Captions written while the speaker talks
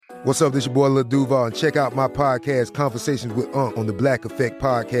What's up, this your boy Lil Duval, and check out my podcast, Conversations with Unc, on the Black Effect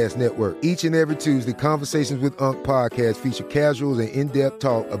Podcast Network. Each and every Tuesday, Conversations with Unc podcast feature casuals and in-depth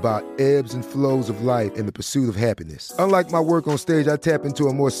talk about ebbs and flows of life and the pursuit of happiness. Unlike my work on stage, I tap into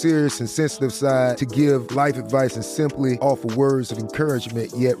a more serious and sensitive side to give life advice and simply offer words of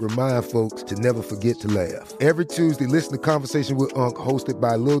encouragement, yet remind folks to never forget to laugh. Every Tuesday, listen to Conversations with Unc, hosted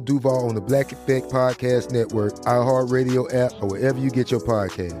by Lil Duval on the Black Effect Podcast Network, iHeartRadio app, or wherever you get your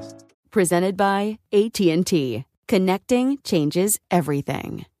podcasts. Presented by AT&T. Connecting changes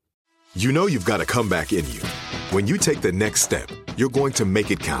everything. You know you've got a comeback in you. When you take the next step, you're going to make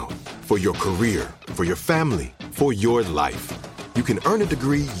it count. For your career, for your family, for your life. You can earn a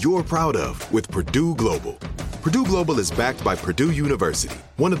degree you're proud of with Purdue Global. Purdue Global is backed by Purdue University,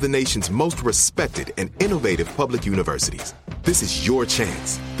 one of the nation's most respected and innovative public universities. This is your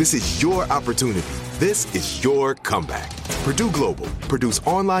chance. This is your opportunity. This is your comeback. Purdue Global, Purdue's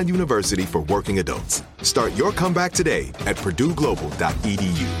online university for working adults. Start your comeback today at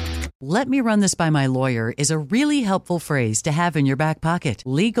purdueglobal.edu. "Let me run this by my lawyer" is a really helpful phrase to have in your back pocket.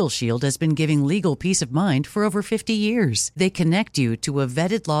 Legal Shield has been giving legal peace of mind for over 50 years. They connect you to a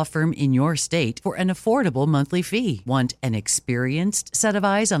vetted law firm in your state for an affordable monthly fee. Want an experienced set of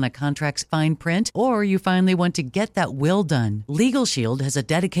eyes on a contract's fine print? Or you finally want to get that will done? Legal Shield has a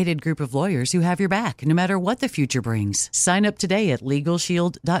dedicated group of lawyers who have your back, no matter what the future brings. Sign up today at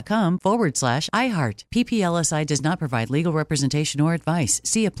LegalShield.com/iHeart. PPLSI does not provide legal representation or advice.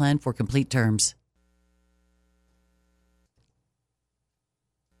 See a plan for complete terms.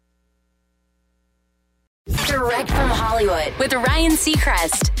 Direct from Hollywood with Ryan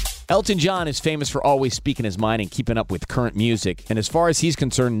Seacrest. Elton John is famous for always speaking his mind and keeping up with current music. And as far as he's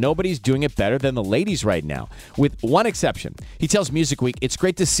concerned, nobody's doing it better than the ladies right now, with one exception. He tells Music Week, "It's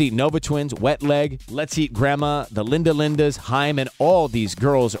great to see Nova Twins, Wet Leg, Let's Eat Grandma, the Linda Lindas, Haim, and all these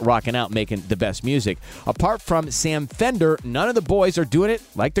girls rocking out making the best music. Apart from Sam Fender, none of the boys are doing it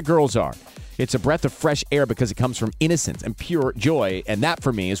like the girls are. It's a breath of fresh air because it comes from innocence and pure joy, and that,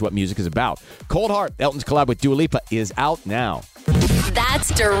 for me, is what music is about." Cold Heart, Elton's collab with Dua Lipa, is out now. That's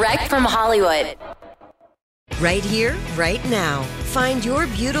direct from Hollywood. Right here, right now. Find your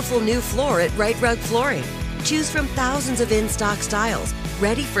beautiful new floor at Right Rug Flooring. Choose from thousands of in-stock styles,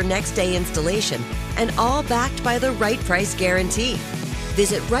 ready for next day installation, and all backed by the right price guarantee.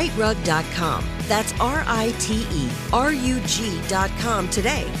 Visit rightrug.com. That's RITERUG.com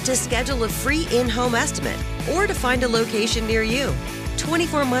today to schedule a free in-home estimate or to find a location near you.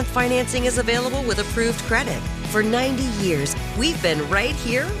 24-month financing is available with approved credit. For 90 years, we've been right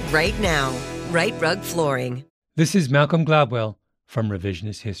here, right now. Right Rug Flooring. This is Malcolm Gladwell from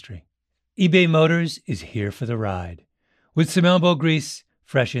Revisionist History. eBay Motors is here for the ride. With some elbow grease,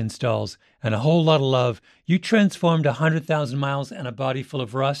 fresh installs, and a whole lot of love, you transformed 100,000 miles and a body full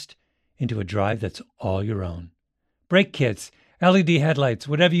of rust into a drive that's all your own. Brake kits, LED headlights,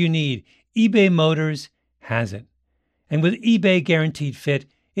 whatever you need, eBay Motors has it. And with eBay Guaranteed Fit,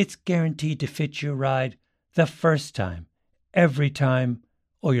 it's guaranteed to fit your ride the first time, every time,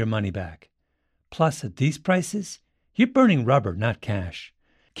 or your money back. Plus, at these prices, you're burning rubber, not cash.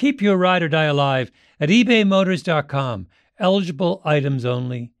 Keep your ride or die alive at ebaymotors.com. Eligible items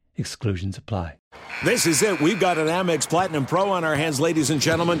only. Exclusions apply. This is it. We've got an Amex Platinum Pro on our hands, ladies and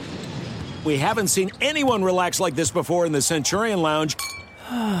gentlemen. We haven't seen anyone relax like this before in the Centurion Lounge.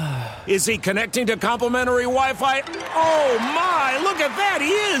 Is he connecting to complimentary Wi-Fi? Oh, my! Look at that! He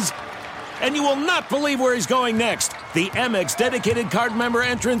is! And you will not believe where he's going next. The Amex dedicated card member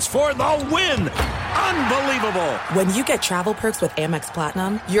entrance for the win! Unbelievable! When you get travel perks with Amex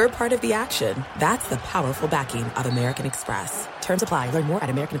Platinum, you're part of the action. That's the powerful backing of American Express. Terms apply. Learn more at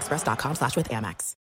americanexpress.com/withAmex.